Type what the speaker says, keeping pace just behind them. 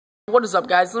What is up,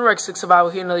 guys? Lyric6 Survival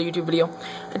here, another YouTube video.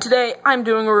 And today I'm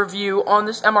doing a review on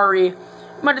this MRE. You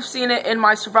might have seen it in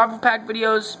my survival pack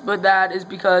videos, but that is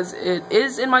because it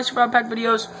is in my survival pack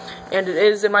videos, and it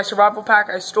is in my survival pack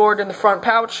I stored in the front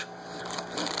pouch.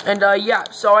 And yeah,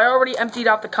 so I already emptied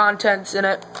out the contents in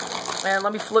it. And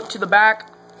let me flip to the back.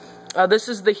 This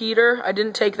is the heater. I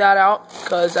didn't take that out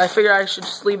because I figured I should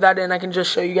just leave that in. I can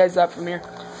just show you guys that from here.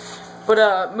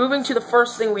 But moving to the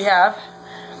first thing we have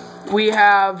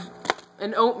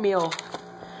an oatmeal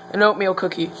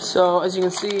cookie. So as you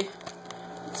can see,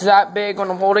 it's that big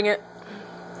when I'm holding it.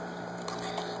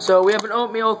 So we have an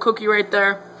oatmeal cookie right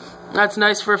there. That's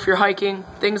nice for if you're hiking,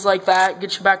 things like that.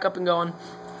 Get you back up and going.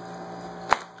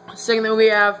 Second thing we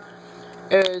have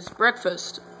is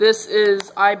breakfast. This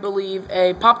is, I believe,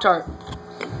 a Pop-Tart.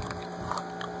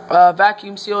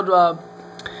 Vacuum sealed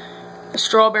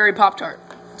strawberry Pop-Tart.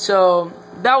 So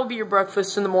that will be your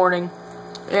breakfast in the morning.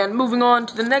 And moving on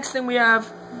to the next thing we have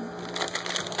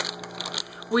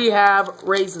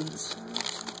raisins.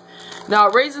 Now,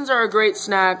 raisins are a great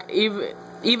snack.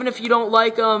 Even if you don't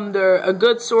like them, they're a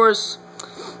good source.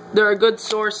 They're a good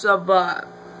source of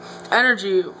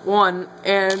energy,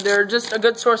 and they're just a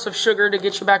good source of sugar to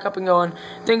get you back up and going.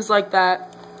 Things like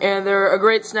that. And they're a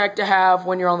great snack to have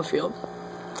when you're on the field.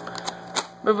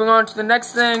 Moving on to the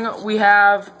next thing, we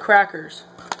have crackers.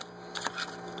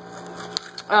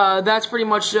 That's pretty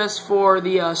much just for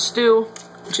the stew,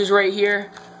 which is right here.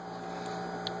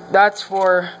 That's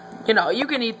for, you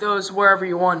can eat those wherever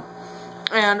you want.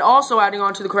 And also adding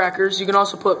on to the crackers, you can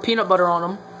also put peanut butter on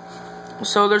them.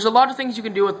 So there's a lot of things you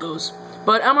can do with those.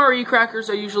 But MRE crackers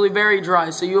are usually very dry,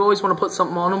 so you always want to put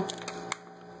something on them.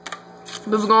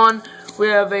 Moving on, we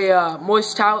have a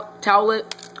moist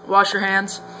towelette. Wash your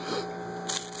hands.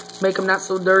 Make them not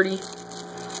so dirty.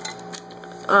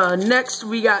 Next,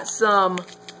 we got some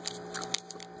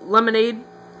lemonade.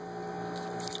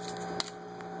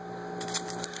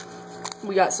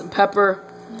 We got some pepper.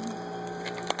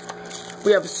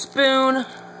 We have a spoon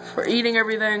for eating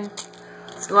everything.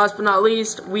 And last but not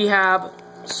least, we have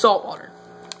salt water.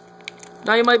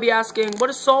 Now you might be asking, what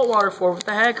is salt water for? What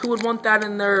the heck? Who would want that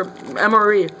in their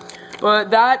MRE? But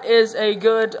that is a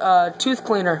good tooth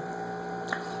cleaner.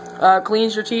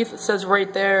 Cleans your teeth. It says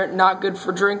right there, not good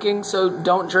for drinking, so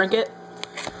don't drink it.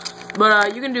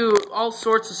 But you can do all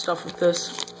sorts of stuff with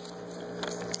this.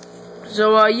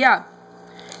 So yeah,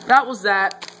 that was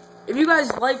that. If you guys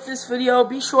like this video,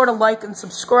 be sure to like and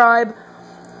subscribe.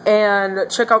 And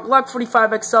check out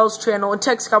Glock45XL's channel and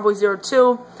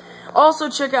TexCowboy02. Also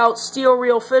check out Steel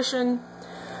Reel Fishing.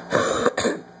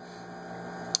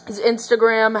 His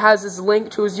Instagram has his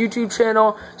link to his YouTube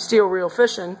channel, Steel Reel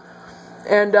Fishing.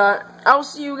 And I will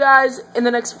see you guys in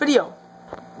the next video.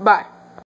 Bye.